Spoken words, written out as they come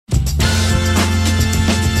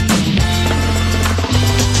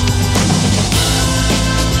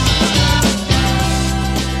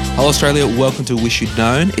Hello Australia, welcome to Wish You'd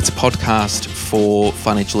Known. It's a podcast for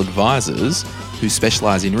financial advisors who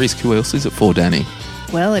specialise in risk. Who else is it for, Danny?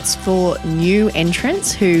 Well, it's for new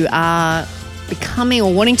entrants who are becoming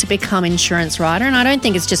or wanting to become insurance writer. And I don't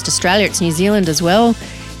think it's just Australia, it's New Zealand as well.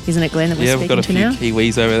 Isn't it, Glenn, that we're speaking to now? Yeah, we've got a few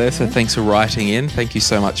Kiwis over there, so thanks for writing in. Thank you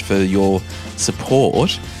so much for your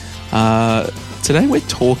support. Today we're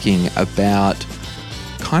talking about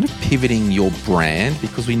kind of pivoting your brand,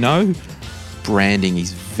 because we know branding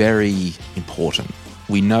is very important.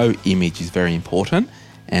 We know image is very important,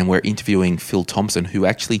 and we're interviewing Phil Thompson, who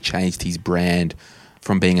actually changed his brand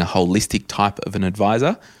from being a holistic type of an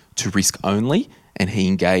advisor to risk only, and he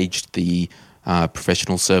engaged the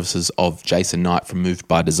professional services of Jason Knight from Moved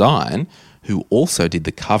by Design, who also did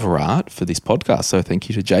the cover art for this podcast. So thank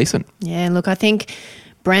you to Jason. Yeah, look, I think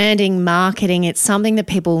branding, marketing, it's something that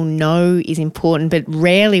people know is important, but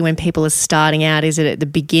rarely when people are starting out is it at the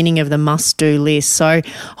beginning of the must-do list. So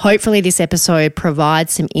hopefully this episode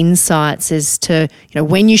provides some insights as to,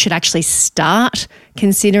 when you should actually start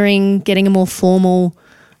considering getting a more formal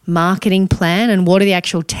marketing plan, and what are the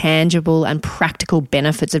actual tangible and practical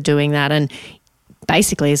benefits of doing that, and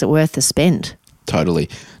basically, is it worth the spend? Totally.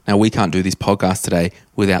 Now, we can't do this podcast today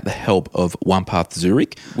without the help of OnePath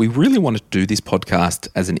Zurich. We really want to do this podcast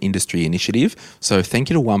as an industry initiative, so thank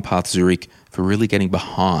you to OnePath Zurich for really getting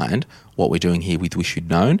behind what we're doing here with Wish You'd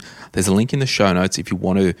Known. There's a link in the show notes if you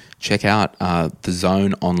want to check out the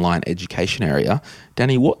Zone online education area.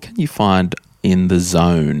 Danny, what can you find in the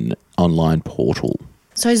Zone online portal?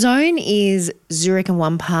 So Zone is Zurich and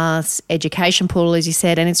OnePath's education portal, as you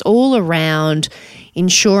said, and it's all around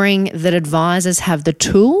ensuring that advisors have the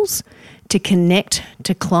tools to connect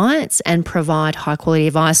to clients and provide high-quality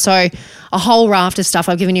advice. So a whole raft of stuff.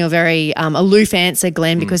 I've given you a very aloof answer,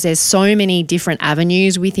 Glenn, because there's so many different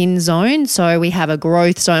avenues within Zone. So we have a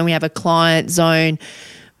growth zone, we have a client zone,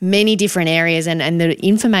 many different areas, and the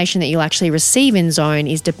information that you'll actually receive in Zone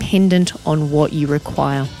is dependent on what you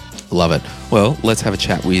require. Love it. Well, let's have a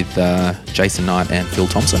chat with Jason Knight and Phil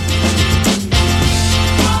Thompson.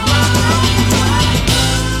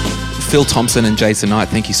 Phil Thompson and Jason Knight,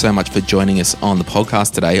 thank you so much for joining us on the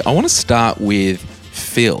podcast today. I want to start with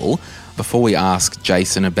Phil. Before we ask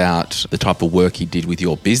Jason about the type of work he did with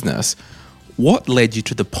your business, what led you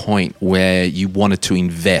to the point where you wanted to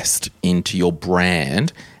invest into your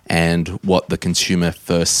brand and what the consumer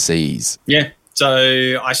first sees? Yeah.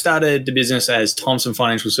 So I started the business as Thompson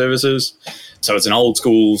Financial Services. So it's an old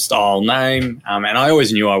school style name. And I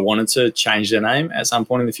always knew I wanted to change the name at some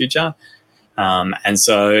point in the future. And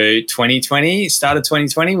so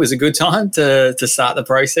 2020 was a good time to start the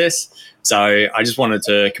process. So I just wanted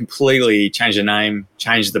to completely change the name,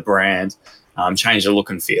 change the brand, change the look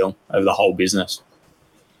and feel of the whole business.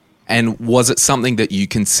 And was it something that you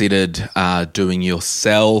considered doing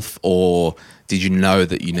yourself, or did you know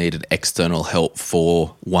that you needed external help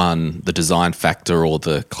for, one, the design factor or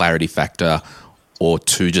the clarity factor, or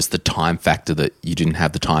two, just the time factor that you didn't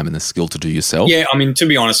have the time and the skill to do yourself? Yeah, I mean, to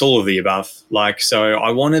be honest, all of the above. So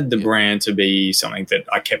I wanted the brand to be something that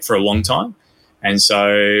I kept for a long time. And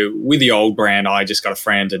so with the old brand, I just got a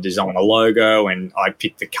friend to design a logo, and I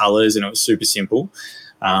picked the colors, and it was super simple.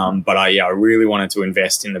 But I really wanted to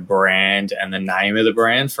invest in the brand and the name of the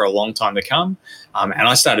brand for a long time to come. And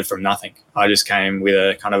I started from nothing. I just came with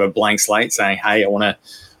a kind of a blank slate saying, hey, I want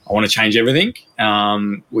to change everything.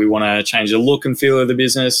 We want to change the look and feel of the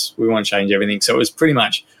business. We want to change everything. So it was pretty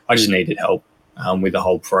much, I just needed help with the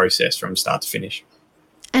whole process from start to finish.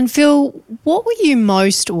 And Phil, what were you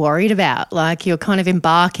most worried about? Like, you're kind of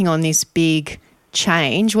embarking on this big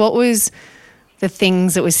change. What was the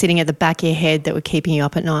things that were sitting at the back of your head that were keeping you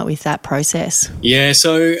up at night with that process? Yeah,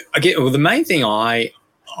 so the main thing I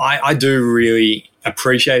do really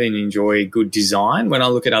appreciate and enjoy good design. When I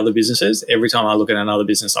look at other businesses, every time I look at another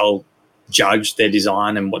business, I'll judge their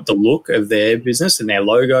design and what the look of their business and their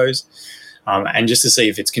logos, and just to see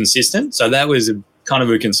if it's consistent. So that was kind of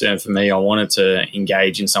a concern for me. I wanted to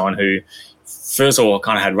engage in someone who, first of all,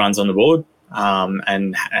 kind of had runs on the board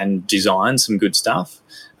and designed some good stuff.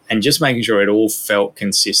 And just making sure it all felt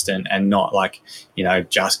consistent and not like,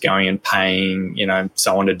 just going and paying,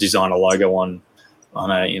 someone to design a logo on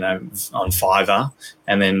Fiverr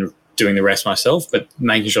and then doing the rest myself, but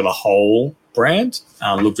making sure the whole brand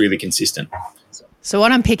looked really consistent. So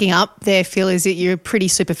what I'm picking up there, Phil, is that you're pretty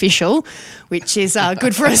superficial, which is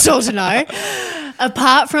good for us all to know.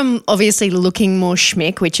 Apart from obviously looking more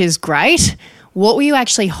schmick, which is great, what were you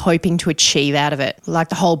actually hoping to achieve out of it, like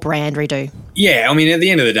the whole brand redo? Yeah, I mean, at the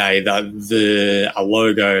end of the day, a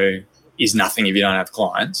logo is nothing if you don't have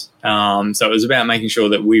clients. So it was about making sure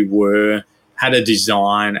that we were had a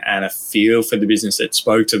design and a feel for the business that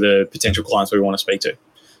spoke to the potential clients we want to speak to.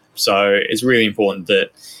 So it's really important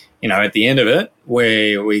that, at the end of it,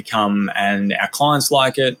 we come and our clients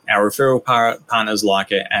like it, our referral partners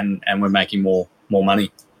like it, and we're making more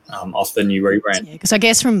money off the new rebrand. Yeah, because I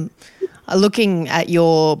guess from looking at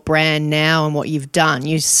your brand now and what you've done,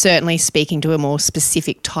 you're certainly speaking to a more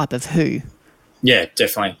specific type of who. Yeah,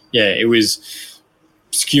 definitely. Yeah, it was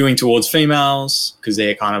skewing towards females because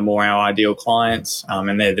they're kind of more our ideal clients,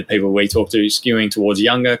 and they're the people we talk to, skewing towards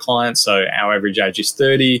younger clients. So our average age is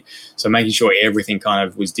 30. So making sure everything kind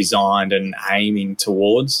of was designed and aiming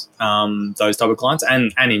towards those type of clients,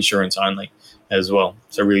 and insurance only as well.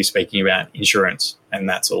 So really speaking about insurance, and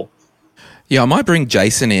that's all. Yeah, I might bring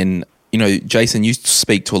Jason in. Jason, you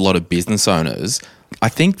speak to a lot of business owners. I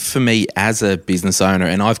think for me as a business owner,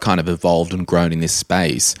 and I've kind of evolved and grown in this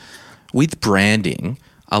space, with branding,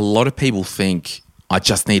 a lot of people think I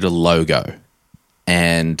just need a logo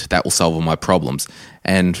and that will solve all my problems.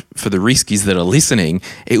 And for the riskies that are listening,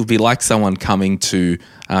 it would be like someone coming to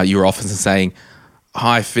your office and saying,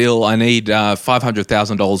 "Hi, Phil, I need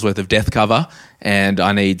 $500,000 worth of death cover and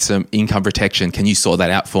I need some income protection. Can you sort that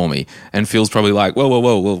out for me?" And Phil's probably like,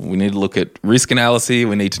 whoa, we need to look at risk analysis.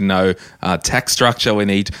 We need to know tax structure. We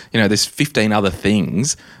need, there's 15 other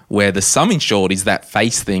things where the sum insured is that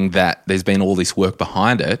face thing that there's been all this work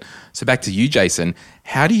behind it. So back to you, Jason,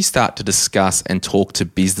 how do you start to discuss and talk to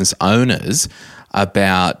business owners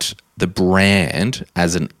about the brand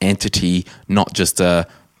as an entity, not just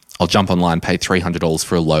I'll jump online, pay $300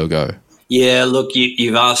 for a logo? Yeah, look,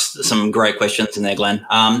 you've asked some great questions in there, Glenn.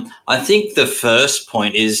 I think the first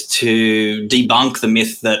point is to debunk the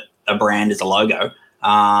myth that a brand is a logo,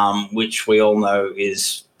 which we all know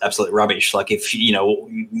is absolute rubbish. Like if,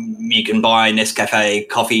 you can buy Nescafe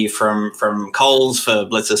coffee from Coles for,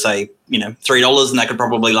 let's just say, $3, and that could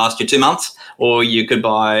probably last you 2 months, or you could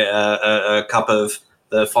buy a cup of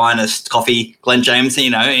the finest coffee, Glen James,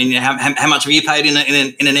 and how much have you paid in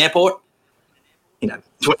an airport?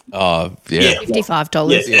 $55.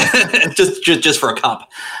 Yeah. just for a cup.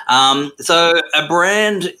 So a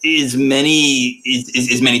brand is many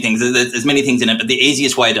things. There's many things in it, but the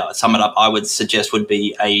easiest way to sum it up, I would suggest, would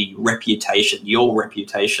be a reputation, your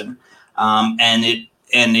reputation, and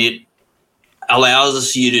it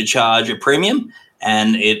allows you to charge a premium,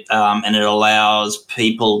 and it allows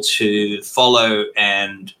people to follow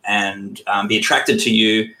and be attracted to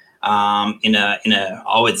you in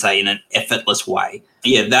I would say in an effortless way.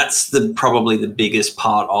 Yeah, that's probably the biggest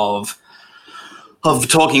part of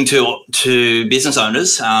talking to business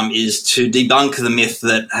owners, is to debunk the myth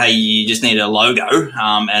that, hey, you just need a logo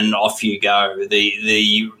and off you go.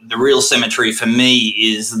 The real symmetry for me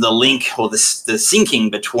is the link, or the syncing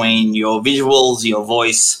between your visuals, your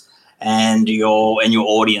voice, and your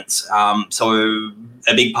audience. So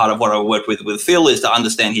a big part of what I worked with Phil is to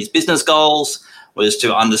understand his business goals, was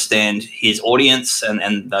to understand his audience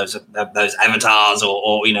and those avatars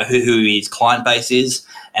or who his client base is,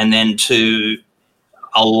 and then to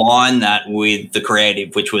align that with the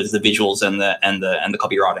creative, which was the visuals and the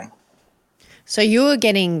copywriting. So you were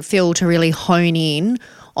getting Phil to really hone in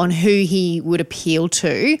on who he would appeal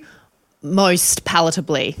to most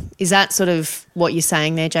palatably. Is that sort of what you're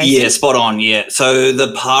saying there, Jason? Yeah, spot on, yeah. So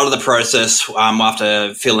the part of the process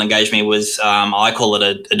after Phil engaged me was, I call it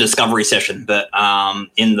a discovery session, but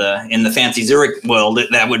in the fancy Zurich world,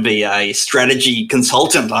 that would be a strategy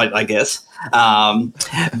consultant, I guess.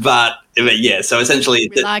 But yeah, so essentially...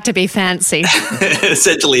 We like to be fancy.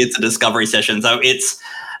 Essentially, it's a discovery session. So it's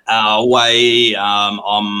a way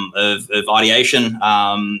of ideation.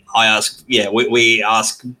 We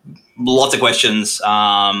ask lots of questions,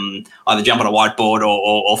 either jump on a whiteboard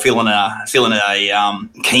or fill in a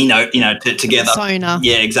keynote, together. Persona.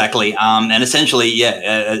 Yeah, exactly. And essentially,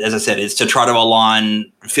 as I said, it's to try to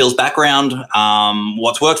align Phil's background,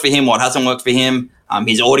 what's worked for him, what hasn't worked for him,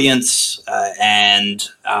 his audience, and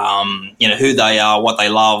who they are, what they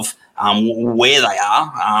love, where they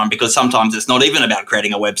are, because sometimes it's not even about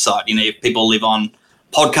creating a website. If people live on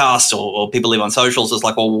podcasts or people live on socials, it's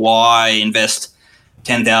like, well, why invest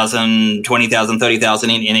 $10,000, $20,000,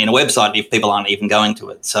 $30,000 in a website if people aren't even going to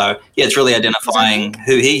it? So yeah, it's really identifying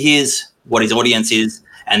who he is, what his audience is,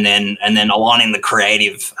 and then aligning the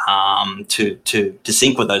creative to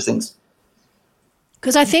sync with those things.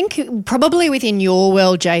 Because I think probably within your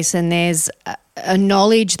world, Jason, there's a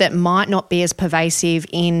knowledge that might not be as pervasive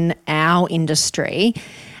in our industry,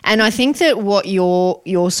 And I think that what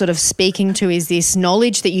you're sort of speaking to is this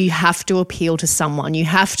knowledge that you have to appeal to someone. You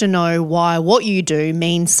have to know why what you do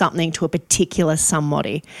means something to a particular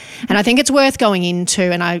somebody. And I think it's worth going into,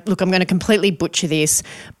 and I'm going to completely butcher this,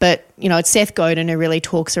 but, it's Seth Godin who really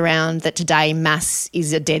talks around that today mass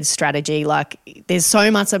is a dead strategy. Like, there's so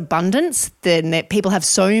much abundance that people have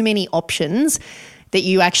so many options that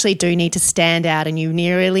you actually do need to stand out, and you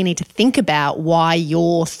really need to think about why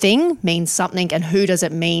your thing means something and who does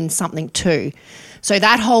it mean something to. So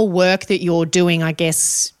that whole work that you're doing, I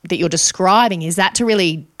guess, that you're describing, is that to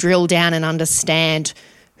really drill down and understand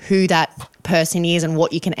who that person is and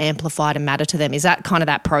what you can amplify to matter to them? Is that kind of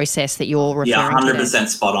that process that you're referring to? Yeah, 100%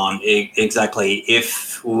 spot on. Exactly.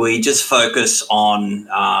 If we just focus on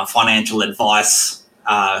financial advice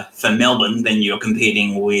for Melbourne, then you're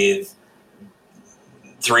competing with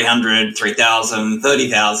 300, 3,000,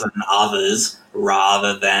 30,000 others,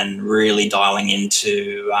 rather than really dialing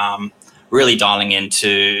into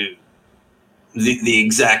the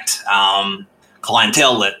exact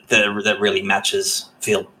clientele that really matches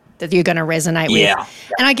Phil. That you're going to resonate with. Yeah.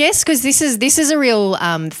 And I guess because this is a real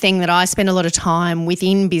thing that I spend a lot of time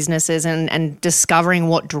within businesses and discovering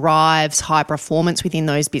what drives high performance within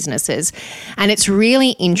those businesses. And it's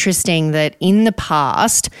really interesting that in the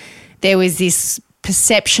past there was this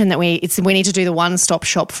perception that we need to do the one-stop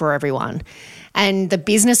shop for everyone. And the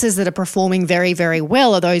businesses that are performing very, very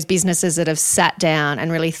well are those businesses that have sat down and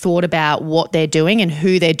really thought about what they're doing and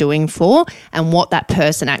who they're doing for and what that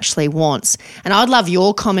person actually wants. And I'd love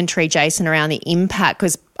your commentary, Jason, around the impact,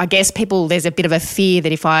 because I guess there's a bit of a fear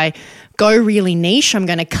that if I go really niche, I'm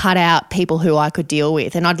going to cut out people who I could deal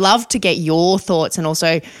with. And I'd love to get your thoughts and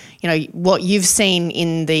also, what you've seen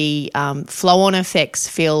in the flow-on effects,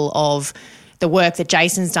 Phil, of the work that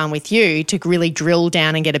Jason's done with you to really drill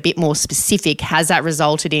down and get a bit more specific. Has that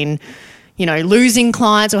resulted in, losing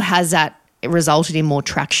clients, or has that resulted in more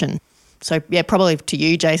traction? So, yeah, probably to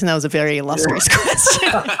you, Jason, that was a very illustrious question.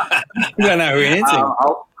 I don't know who answered.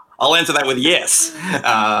 I'll answer that with yes.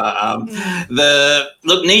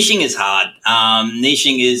 Niching is hard.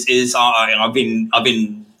 Niching is I've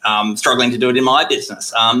been struggling to do it in my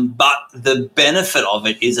business, but the benefit of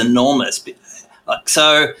it is enormous.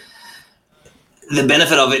 The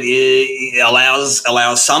benefit of it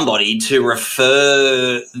allows somebody to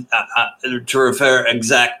refer an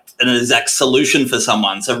exact solution for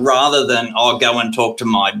someone. So rather than go and talk to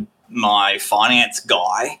my finance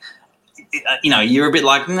guy, you're a bit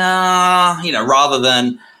like rather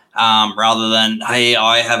than hey,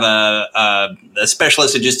 I have a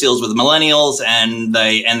specialist who just deals with millennials and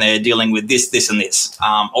they're dealing with this and this.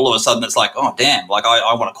 All of a sudden it's like, oh damn, like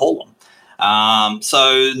I want to call them.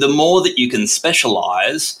 So the more that you can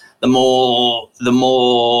specialize, the more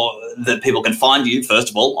that people can find you, first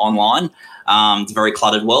of all, online. It's a very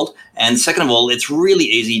cluttered world. And second of all, it's really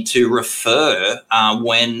easy to refer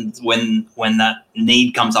when that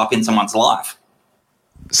need comes up in someone's life.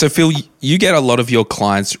 So, Phil, you get a lot of your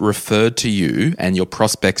clients referred to you and your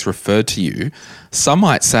prospects referred to you. Some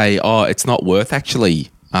might say, oh, it's not worth actually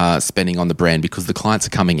spending on the brand because the clients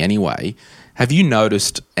are coming anyway. Have you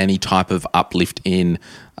noticed any type of uplift in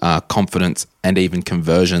confidence and even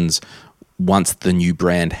conversions once the new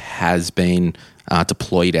brand has been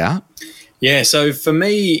deployed out? Yeah, so for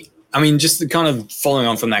me, just kind of following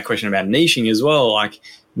on from that question about niching as well, like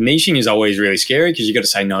niching is always really scary because you've got to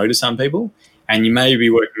say no to some people, and you may be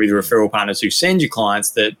working with referral partners who send you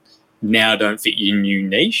clients that now don't fit your new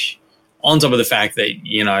niche, on top of the fact that,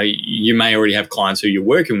 you may already have clients who you're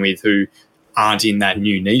working with who aren't in that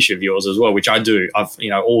new niche of yours as well, which I do.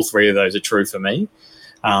 All three of those are true for me.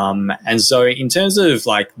 And so in terms of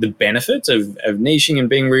like the benefits of niching and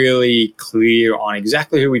being really clear on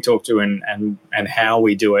exactly who we talk to and how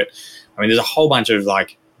we do it, there's a whole bunch of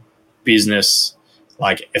like business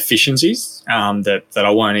like efficiencies that I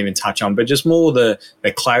won't even touch on, but just more the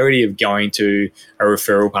clarity of going to a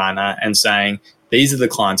referral partner and saying, these are the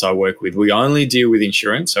clients I work with. We only deal with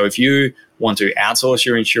insurance. So if you want to outsource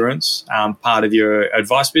your insurance part of your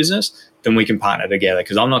advice business, then we can partner together,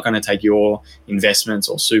 because I'm not going to take your investments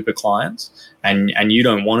or super clients and you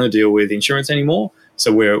don't want to deal with insurance anymore.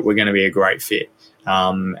 So we're going to be a great fit.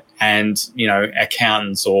 Accountants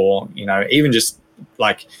or, even just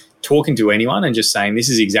like talking to anyone and just saying, this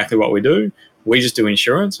is exactly what we do. We just do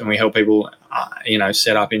insurance and we help people,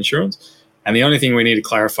 set up insurance. And the only thing we need to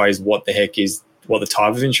clarify is what the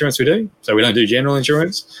type of insurance we do. So we don't do general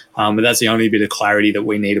insurance, but that's the only bit of clarity that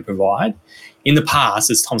we need to provide. In the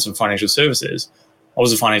past, as Thomson Financial Services, I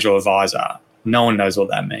was a financial advisor. No one knows what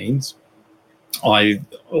that means. I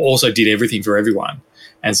also did everything for everyone.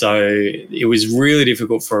 And so it was really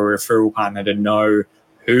difficult for a referral partner to know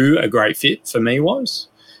who a great fit for me was.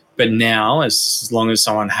 But now, as long as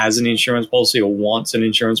someone has an insurance policy or wants an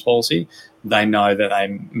insurance policy, they know that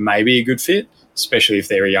they may be a good fit, especially if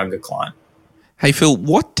they're a younger client. Hey Phil,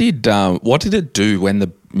 what did it do when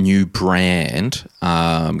the new brand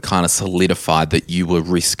kind of solidified that you were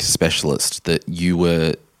risk specialist, that you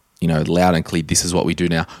were, loud and clear, this is what we do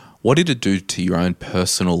now? What did it do to your own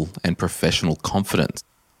personal and professional confidence?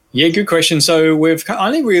 Yeah, good question. So we've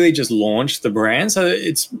only really just launched the brand. So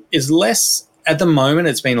it's less, at the moment,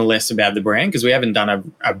 it's been less about the brand because we haven't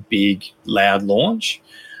done a big, loud launch.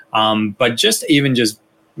 But just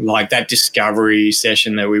like that discovery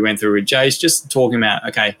session that we went through with Jace, just talking about,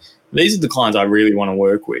 okay, these are the clients I really want to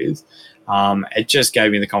work with. It just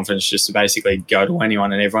gave me the confidence just to basically go to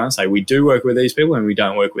anyone and everyone and say, we do work with these people and we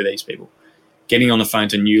don't work with these people. Getting on the phone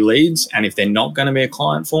to new leads, and if they're not going to be a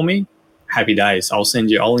client for me, happy days.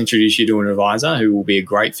 I'll introduce you to an advisor who will be a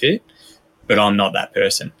great fit, but I'm not that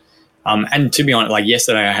person. And to be honest, like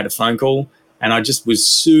yesterday I had a phone call and I just was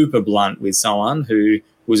super blunt with someone who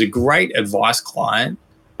was a great advice client,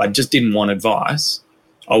 but just didn't want advice.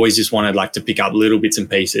 Always just wanted like to pick up little bits and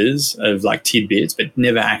pieces of like tidbits, but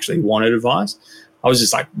never actually wanted advice. I was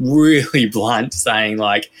just like really blunt saying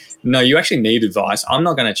like, no, you actually need advice. I'm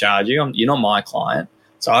not going to charge you. You're not my client.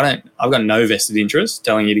 So I've got no vested interest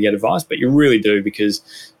telling you to get advice, but you really do because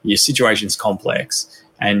your situation's complex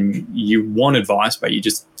and you want advice, but you're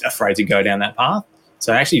just afraid to go down that path.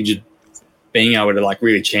 So actually just being able to like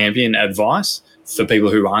really champion advice for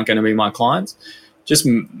people who aren't going to be my clients just,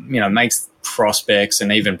 makes prospects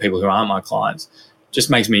and even people who aren't my clients,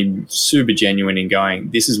 just makes me super genuine in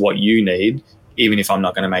going, this is what you need, even if I'm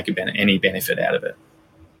not going to make any benefit out of it.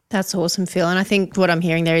 That's awesome, Phil. And I think what I'm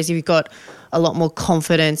hearing there is you've got a lot more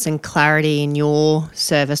confidence and clarity in your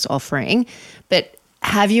service offering. But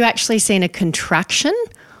have you actually seen a contraction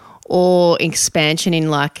or expansion in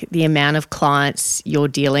like the amount of clients you're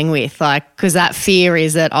dealing with? Like, because that fear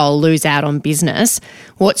is that I'll lose out on business.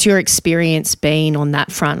 What's your experience been on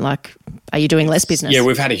that front? Like, are you doing less business? Yeah,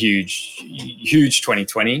 we've had a huge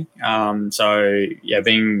 2020.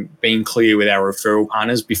 Being clear with our referral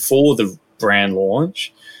partners before the brand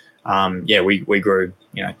launch, we grew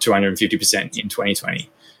 250% in 2020,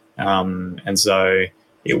 and so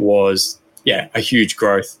it was a huge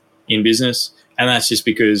growth in business, and that's just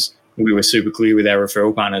because we were super clear with our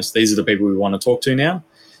referral partners. These are the people we want to talk to now,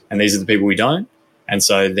 and these are the people we don't, and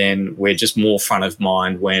so then we're just more front of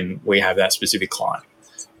mind when we have that specific client.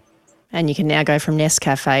 And you can now go from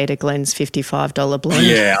Nescafe to Glenn's $55 blend.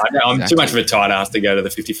 Yeah, I know. I'm too much of a tight ass to go to the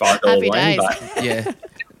 $55 Happy blend. days. But Yeah.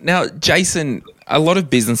 Now, Jason, a lot of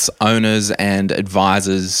business owners and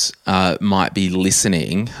advisors might be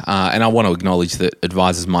listening, and I want to acknowledge that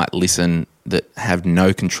advisors might listen that have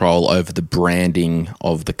no control over the branding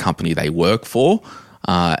of the company they work for,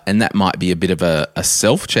 and that might be a bit of a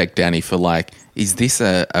self-check, Danny, for like, is this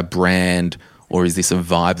a brand or is this a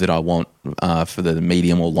vibe that I want for the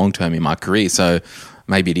medium or long term in my career? So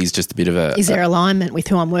maybe it is just a bit of a... Is there alignment with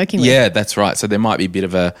who I'm working with? Yeah, that's right. So there might be a bit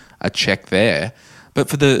of a check there. But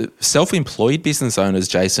for the self-employed business owners,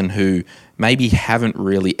 Jason, who maybe haven't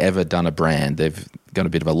really ever done a brand, they've got a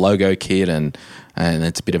bit of a logo kit and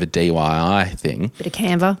it's a bit of a DIY thing. Bit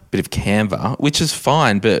of Canva, which is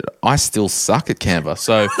fine, but I still suck at Canva,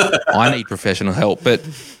 so I need professional help. But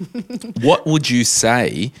what would you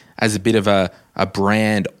say as a bit of a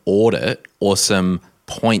brand audit or some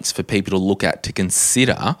points for people to look at to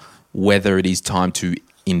consider whether it is time to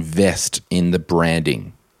invest in the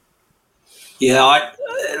branding? Yeah,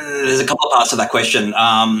 there's a couple of parts to that question.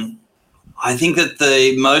 I think that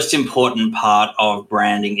the most important part of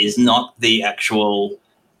branding is not the actual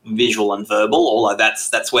visual and verbal, although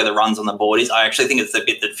that's where the runs on the board is. I actually think it's the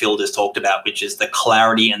bit that Phil just talked about, which is the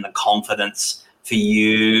clarity and the confidence for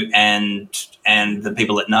you and the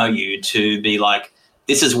people that know you to be like,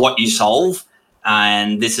 this is what you solve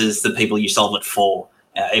and this is the people you solve it for.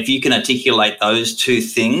 If you can articulate those two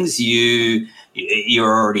things, you're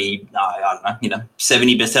already,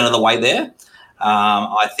 70% of the way there.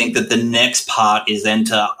 I think that the next part is then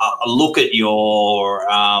to look at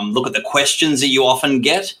the questions that you often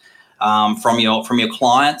get from your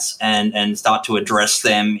clients and start to address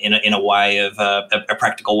them in a way of a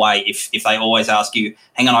practical way. If they always ask you,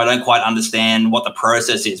 hang on, I don't quite understand what the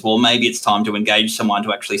process is, well, maybe it's time to engage someone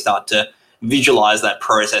to actually start to visualize that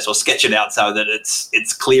process or sketch it out so that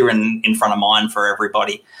it's clear in front of mind for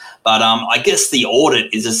everybody. But I guess the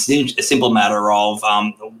audit is a simple matter of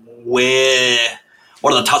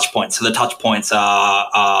what are the touch points? So the touch points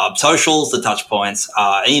are socials, the touch points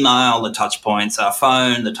are email, the touch points are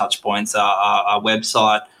phone, the touch points are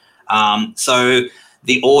website. So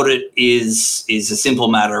The audit is a simple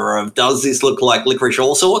matter of, does this look like licorice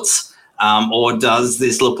all sorts, or does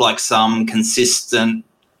this look like some consistent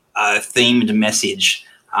themed message?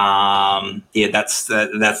 That's where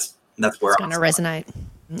it's going to resonate.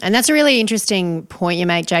 And that's a really interesting point you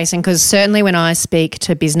make, Jason, because certainly when I speak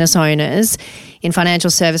to business owners in financial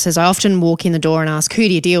services, I often walk in the door and ask, who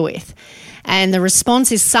do you deal with? And the response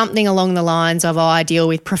is something along the lines of, I deal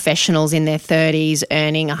with professionals in their 30s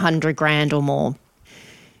earning $100,000 or more.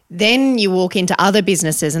 Then you walk into other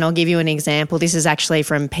businesses, and I'll give you an example. This is actually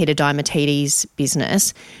from Peter Diamatides'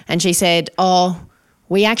 business. And she said,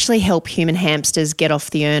 we actually help human hamsters get off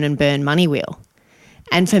the earn and burn money wheel.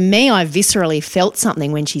 And for me, I viscerally felt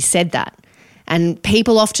something when she said that. And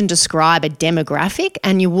people often describe a demographic,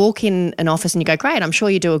 and you walk in an office and you go, great, I'm sure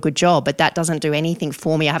you do a good job, but that doesn't do anything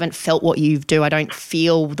for me. I haven't felt what you do. I don't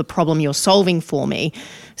feel the problem you're solving for me.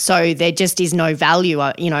 So there just is no value.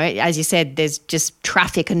 As you said, there's just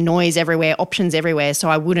traffic and noise everywhere, options everywhere. So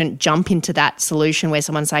I wouldn't jump into that solution where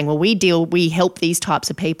someone's saying, well, we help these types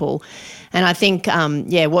of people. And I think,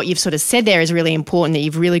 what you've sort of said there is really important, that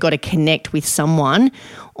you've really got to connect with someone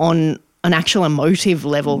on an actual emotive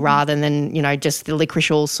level rather than, just the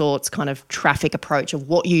licorice all sorts kind of traffic approach of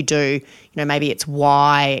what you do. Maybe it's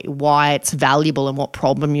why it's valuable and what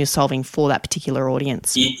problem you're solving for that particular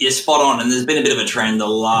audience. You're spot on. And there's been a bit of a trend the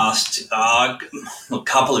last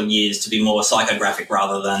couple of years to be more psychographic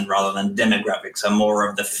rather than demographic. So more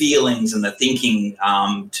of the feelings and the thinking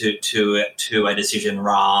to a decision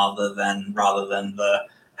rather than the,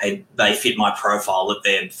 hey, they fit my profile, that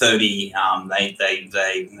they're 30,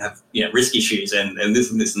 they have risk issues and this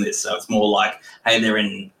and this and this. So it's more like, hey, they're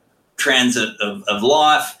in transit of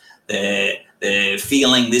life, they're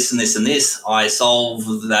feeling this and this and this. I solve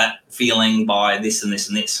that feeling by this and this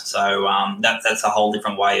and this. So that's a whole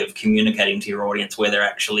different way of communicating to your audience, where they're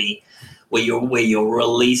actually where you're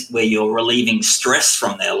relieving stress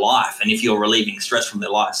from their life. And if you're relieving stress from their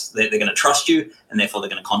life, they're going to trust you, and therefore they're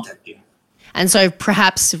going to contact you. And so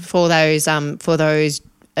perhaps for those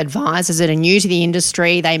advisors that are new to the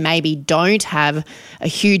industry, they maybe don't have a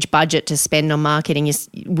huge budget to spend on marketing.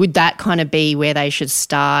 Would that kind of be where they should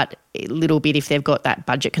start a little bit if they've got that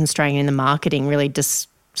budget constraint in the marketing? Really just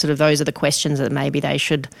sort of those are the questions that maybe they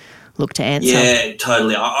should look to answer. Yeah,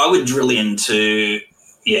 totally. I would drill into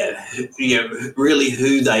really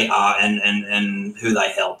who they are and who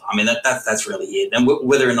they help. I mean, that's really it. And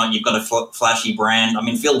whether or not you've got a flashy brand. I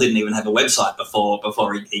mean, Phil didn't even have a website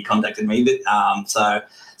before he contacted me. But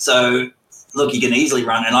so look, you can easily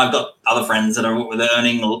run. And I've got other friends that are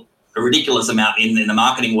earning a ridiculous amount in the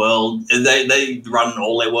marketing world. They run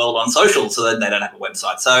all their world on social, so they don't have a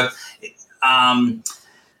website. So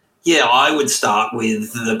I would start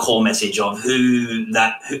with the core message of who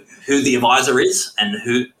the advisor is and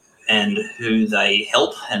who they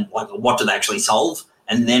help and like what do they actually solve,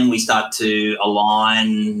 and then we start to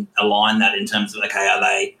align that in terms of,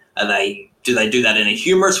 okay, do they do that in a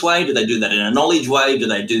humorous way? Do they do that in a knowledge way? Do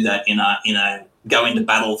they do that in a go into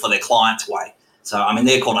battle for their clients way? So I mean,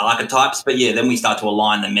 they're called archetypes, but then we start to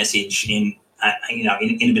align the message in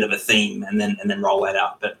a bit of a theme, and then roll that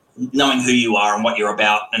out. But knowing who you are and what you're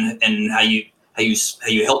about and how you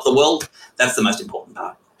help the world, that's the most important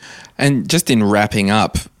part. And just in wrapping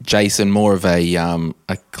up, Jason, more of a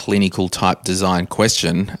clinical type design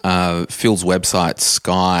question. Phil's website,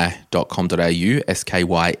 skye.com.au,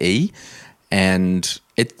 SKYE, and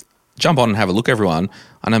jump on and have a look, everyone.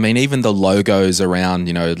 And I mean, even the logos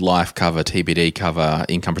around, life cover, TBD cover,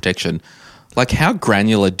 income protection, like how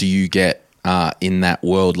granular do you get in that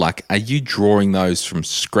world? Like, are you drawing those from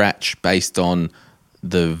scratch based on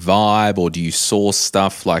the vibe, or do you source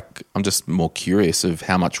stuff? Like, I'm just more curious of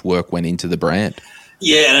how much work went into the brand.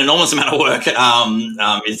 Yeah, an enormous amount of work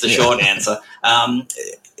is the short answer.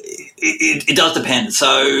 It does depend.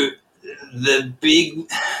 So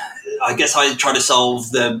I guess I try to solve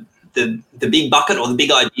the big bucket or the big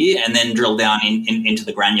idea, and then drill down into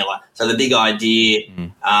the granular. So the big idea,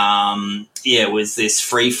 was this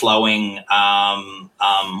free-flowing,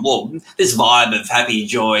 this vibe of happy,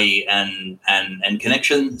 joy, and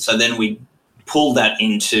connection. So then we pull that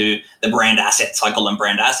into the brand assets. I call them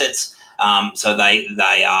brand assets. So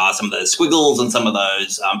they are some of the squiggles and some of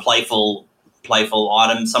those playful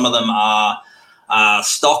items. Some of them are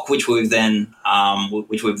stock, which we've then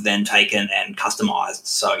taken and customized.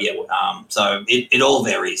 So so it all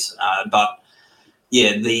varies. But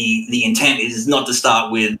the intent is not to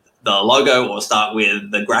start with the logo or start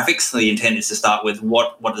with the graphics. The intent is to start with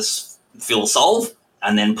what does Phil solve,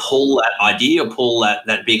 and then pull that idea, pull that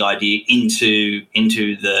big idea into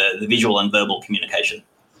the visual and verbal communication.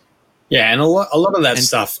 Yeah, and a lot of that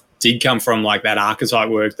stuff did come from like that archetype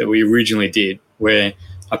work that we originally did, where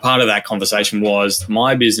a part of that conversation was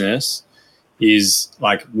my business is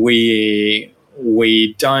like we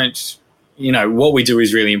don't, what we do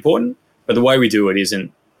is really important, but the way we do it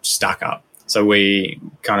isn't stuck up. So we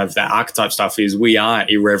kind of, that archetype stuff is we are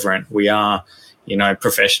irreverent. We are,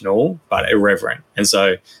 professional, but irreverent. And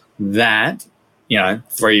so that,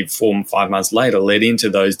 3, 4, 5 months later led into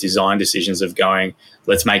those design decisions of going,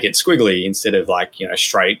 let's make it squiggly instead of like,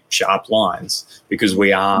 straight, sharp lines, because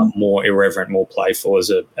we are more irreverent, more playful as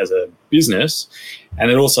a business.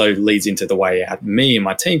 And it also leads into the way me and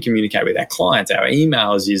my team communicate with our clients. Our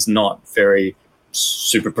emails is not very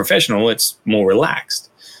super professional. It's more relaxed.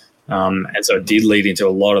 And so it did lead into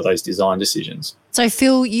a lot of those design decisions. So,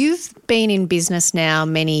 Phil, you've been in business now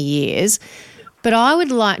many years, but I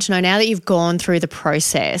would like to know, now that you've gone through the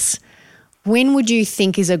process, when would you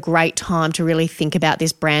think is a great time to really think about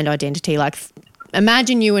this brand identity? Like,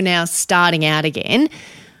 imagine you are now starting out again.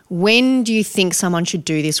 When do you think someone should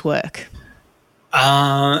do this work?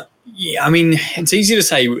 Yeah, I mean, it's easy to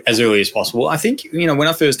say as early as possible. I think, when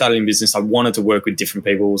I first started in business, I wanted to work with different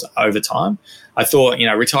people over time. I thought,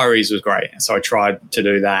 retirees was great. So I tried to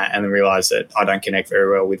do that and then realized that I don't connect very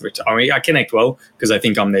well with retirees. I mean, I connect well because I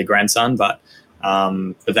think I'm their grandson, but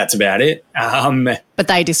that's about it. But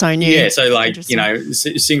they disown you. Yeah, so like,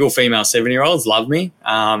 single female 7-year-olds love me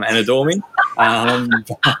and adore me.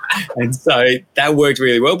 And so that worked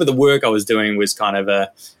really well. But the work I was doing was kind of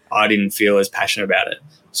I didn't feel as passionate about it.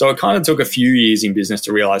 So it kind of took a few years in business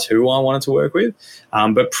to realize who I wanted to work with.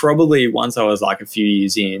 But probably once I was like a few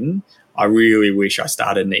years in, I really wish I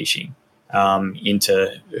started niching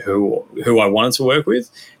into who I wanted to work with,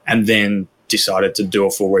 and then decided to do a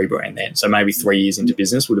full rebrand then. So maybe 3 years into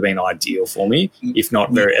business would have been ideal for me, if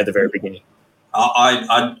not at the very beginning.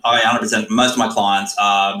 I 100%. Most of my clients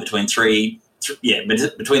are between 3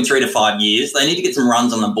 to 5 years. They need to get some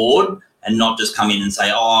runs on the board and not just come in and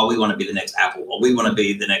say, oh, we want to be the next Apple or we want to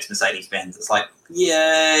be the next Mercedes-Benz. It's like,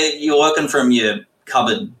 yeah, you're working from your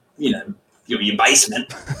cupboard, your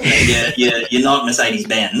basement. You're not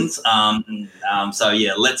Mercedes-Benz. So,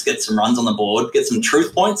 yeah, let's get some runs on the board, get some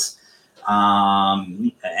truth points,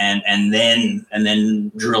 and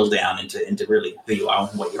then drill down into really who you are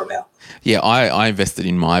and what you're about. Yeah, I invested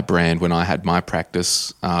in my brand when I had my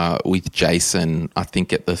practice with Jason, I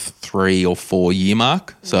think at the 3 or 4 year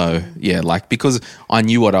mark. So, yeah, because I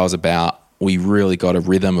knew what I was about, we really got a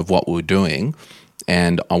rhythm of what we were doing,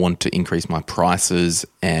 and I wanted to increase my prices,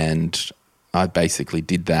 and I basically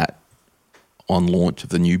did that on launch of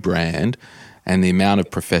the new brand. And the amount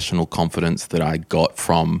of professional confidence that I got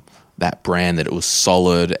from that brand, that it was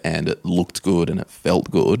solid and it looked good and it felt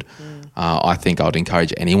good, I think I would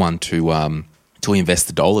encourage anyone to invest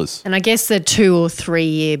the dollars. And I guess the 2 or 3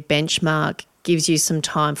 year benchmark gives you some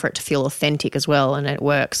time for it to feel authentic as well, and it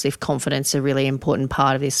works if confidence is a really important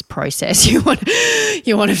part of this process. You want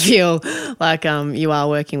to feel like you are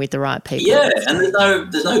working with the right people. Yeah, and there's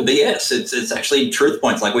no BS. It's actually truth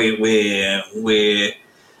points. Like we're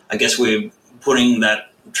putting that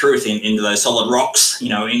truth into those solid rocks,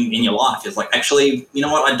 in your life. It's like, actually, you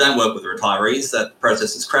know what? I don't work with retirees. That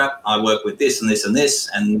process is crap. I work with this and this and this,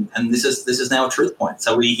 and this is now a truth point.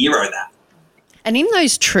 So we hero that. And in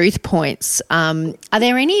those truth points, are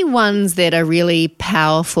there any ones that are really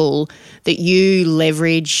powerful that you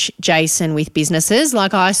leverage, Jason, with businesses?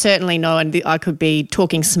 Like, I certainly know, and I could be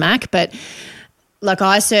talking smack, but like,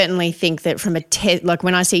 I certainly think that from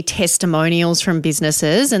when I see testimonials from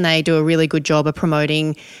businesses and they do a really good job of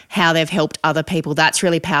promoting how they've helped other people, that's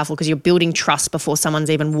really powerful because you're building trust before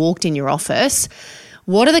someone's even walked in your office.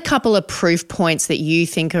 What are the couple of proof points that you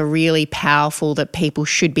think are really powerful that people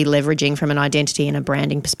should be leveraging from an identity and a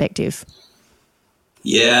branding perspective?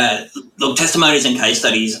 Yeah, look, testimonies and case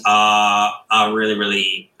studies are really,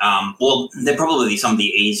 really, they're probably some of the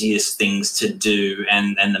easiest things to do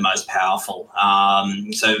and the most powerful.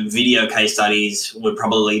 So video case studies would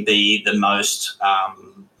probably be the most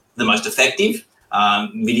effective.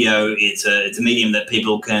 Video, it's a medium that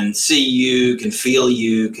people can see you, can feel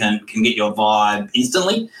you, can get your vibe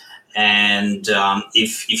instantly. And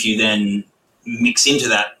if you then mix into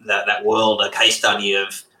that world a case study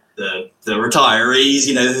of the retirees,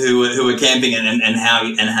 who are camping and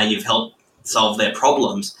how you've helped solve their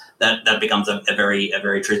problems, that becomes a very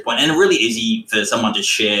truth point, and really easy for someone to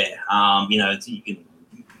share.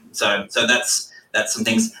 So that's some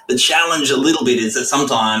things. The challenge a little bit is that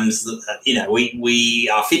sometimes we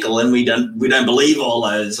are fickle and we don't believe all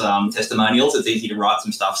those testimonials. It's easy to write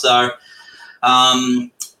some stuff. So I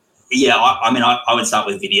would start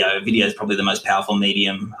with video. Video is probably the most powerful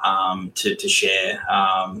medium to share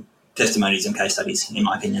testimonies and case studies, in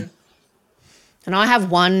my opinion. And I have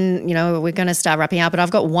one, we're going to start wrapping up, but I've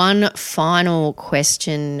got one final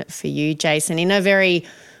question for you, Jason. In a very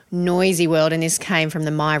noisy world, and this came from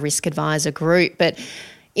the My Risk Advisor group, but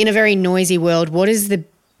in a very noisy world, what is the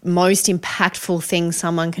most impactful thing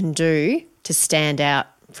someone can do to stand out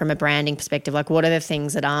from a branding perspective? Like, what are the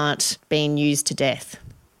things that aren't being used to death?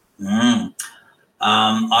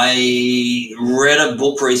 I read a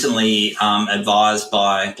book recently advised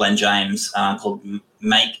by Glenn James called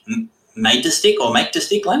Made to Stick,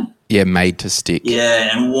 Glenn? Yeah, Made to Stick. Yeah,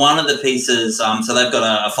 and one of the pieces, so they've got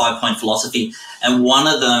a 5-point philosophy, and one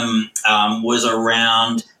of them was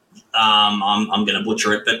around, I'm going to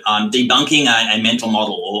butcher it, but debunking a mental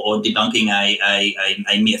model or debunking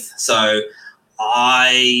a myth. So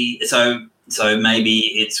maybe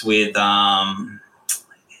it's with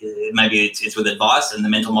it's with advice, and the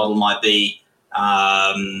mental model might be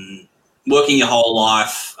working your whole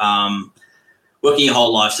life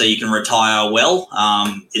so you can retire well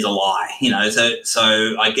is a lie,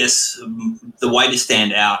 So I guess the way to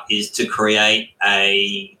stand out is to create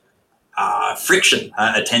a friction,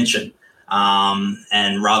 a tension,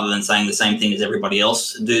 and rather than saying the same thing as everybody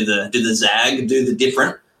else, do the zag, do the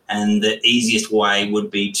different, and the easiest way would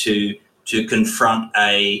be to confront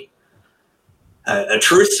a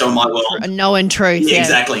truth. So in my world, a known truth. Yeah,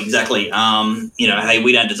 exactly. Hey,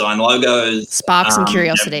 we don't design logos. Spark some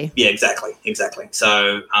curiosity. Yeah, exactly.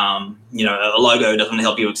 So, a logo doesn't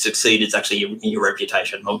help you succeed. It's actually your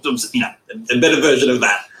reputation, or, a better version of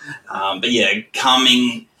that. But yeah,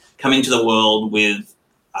 coming to the world with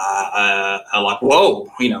whoa,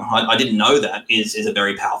 I didn't know that is a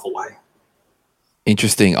very powerful way.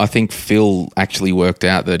 Interesting. I think Phil actually worked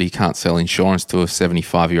out that he can't sell insurance to a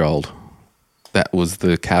 75-year-old. That was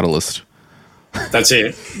the catalyst. That's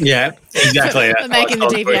it. Yeah, exactly. Making the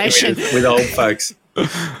deviation. With old folks.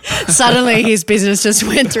 Suddenly his business just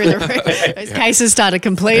went through the roof. Those cases started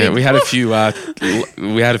completing. Yeah, we had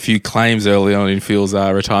a few claims early on in Phil's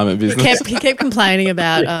retirement business. He kept complaining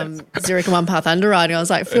about Zurich and OnePath underwriting. I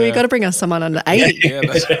was like, Phil, you've got to bring us someone under 80.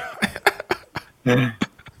 Yeah,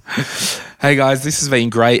 hey guys, this has been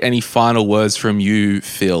great. Any final words from you,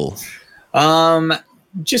 Phil?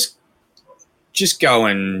 Just go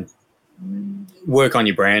and work on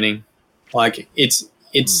your branding. Like it's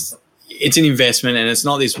an investment, and it's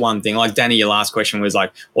not this one thing. Like Danny, your last question was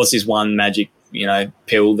like, what's this one magic,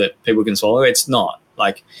 pill that people can swallow? It's not.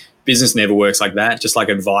 Like business never works like that. Just like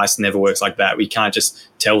advice never works like that. We can't just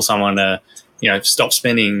tell someone to, stop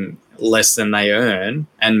spending less than they earn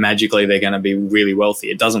and magically they're going to be really wealthy.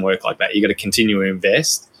 It doesn't work like that. You got to continue to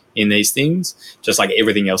invest in these things, just like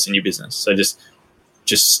everything else in your business. So just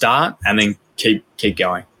start and then keep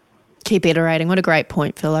going. Keep iterating. What a great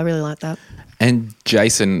point, Phil. I really like that. And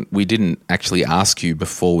Jason, we didn't actually ask you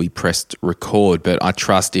before we pressed record, but I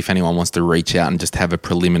trust if anyone wants to reach out and just have a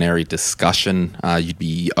preliminary discussion, you'd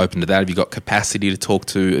be open to that. Have you got capacity to talk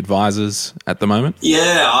to advisors at the moment?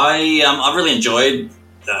 Yeah, I really enjoyed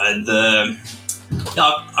the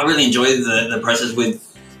process with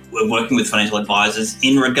working with financial advisors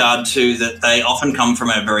in regard to that they often come from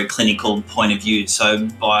a very clinical point of view. So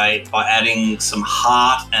by adding some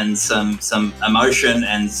heart and some emotion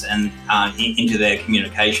and into their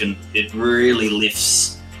communication, it really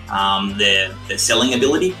lifts their selling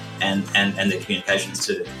ability and their communications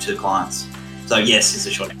to clients. So yes, is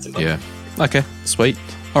a short answer. Yeah. Okay. Sweet.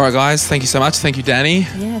 All right, guys. Thank you so much. Thank you, Danny.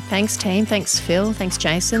 Yeah. Thanks, team. Thanks, Phil. Thanks,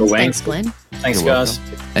 Jason. Cool. Thanks, Glenn. Thanks, guys.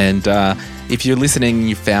 And if you're listening and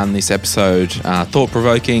you found this episode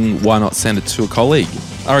thought-provoking, why not send it to a colleague?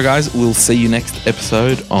 All right, guys. We'll see you next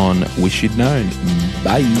episode on Wish You'd Known.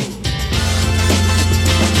 Bye.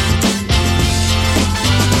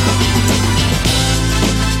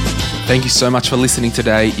 Thank you so much for listening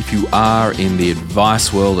today. If you are in the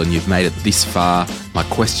advice world and you've made it this far, my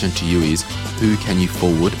question to you is, who can you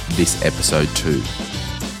forward this episode to?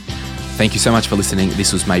 Thank you so much for listening.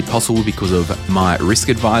 This was made possible because of My Risk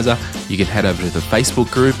Advisor. You can head over to the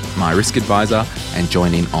Facebook group, My Risk Advisor, and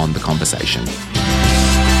join in on the conversation.